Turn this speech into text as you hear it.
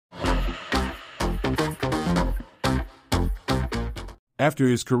After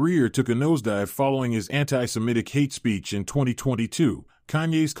his career took a nosedive following his anti-Semitic hate speech in 2022,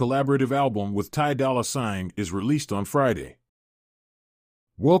 Kanye's collaborative album with Ty Dolla $ign is released on Friday.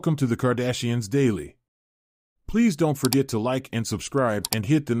 Welcome to the Kardashians Daily. Please don't forget to like and subscribe and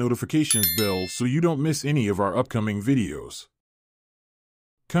hit the notifications bell so you don't miss any of our upcoming videos.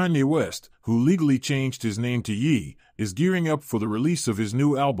 Kanye West, who legally changed his name to Ye, is gearing up for the release of his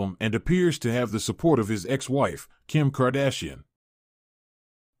new album and appears to have the support of his ex-wife, Kim Kardashian.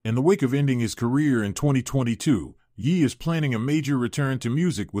 In the wake of ending his career in 2022, Ye is planning a major return to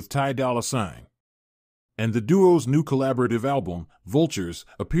music with Ty Dolla $ign. And the duo's new collaborative album, Vultures,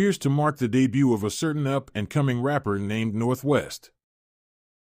 appears to mark the debut of a certain up-and-coming rapper named North West.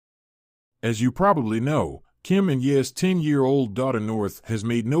 As you probably know, Kim and Ye's 10-year-old daughter North has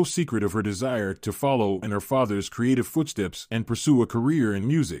made no secret of her desire to follow in her father's creative footsteps and pursue a career in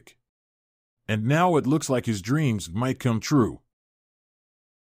music. And now it looks like his dreams might come true.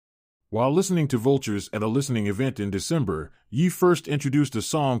 While listening to Vultures at a listening event in December, Ye first introduced a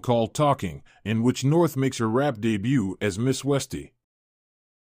song called Talking, in which North makes her rap debut as Miss Westie.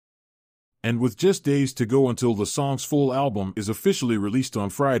 And with just days to go until the song's full album is officially released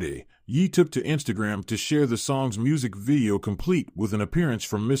on Friday, Ye took to Instagram to share the song's music video complete with an appearance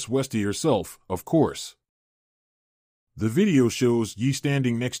from Miss Westie herself, of course. The video shows Ye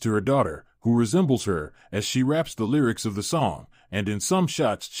standing next to her daughter, who resembles her, as she raps the lyrics of the song, and in some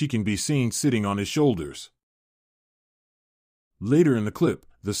shots she can be seen sitting on his shoulders. Later in the clip,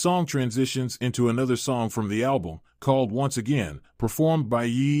 the song transitions into another song from the album, called Once Again, performed by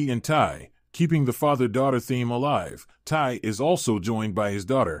Ye and Ty, keeping the father-daughter theme alive. Ty is also joined by his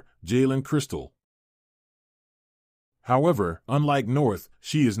daughter, Jalen Crystal. However, unlike North,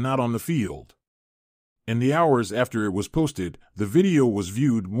 she is not on the field. In the hours after it was posted, the video was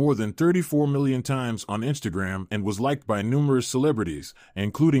viewed more than 34 million times on Instagram and was liked by numerous celebrities,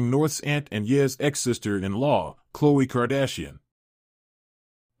 including North's aunt and Ye's ex-sister-in-law, Khloe Kardashian.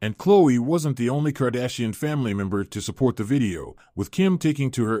 And Khloe wasn't the only Kardashian family member to support the video, with Kim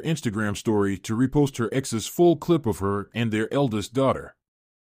taking to her Instagram story to repost her ex's full clip of her and their eldest daughter.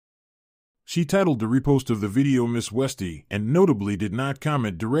 She titled the repost of the video Miss Westie and notably did not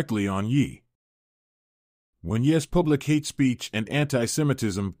comment directly on Ye. When Ye's public hate speech and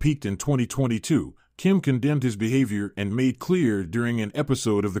anti-Semitism peaked in 2022, Kim condemned his behavior and made clear during an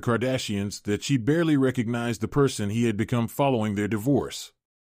episode of The Kardashians that she barely recognized the person he had become following their divorce.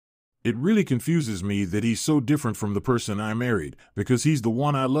 It really confuses me that he's so different from the person I married, because he's the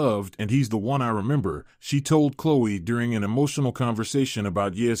one I loved and he's the one I remember, she told Khloe during an emotional conversation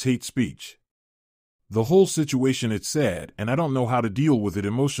about Ye's hate speech. The whole situation is sad and I don't know how to deal with it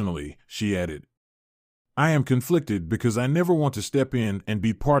emotionally, she added. I am conflicted because I never want to step in and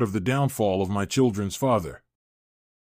be part of the downfall of my children's father.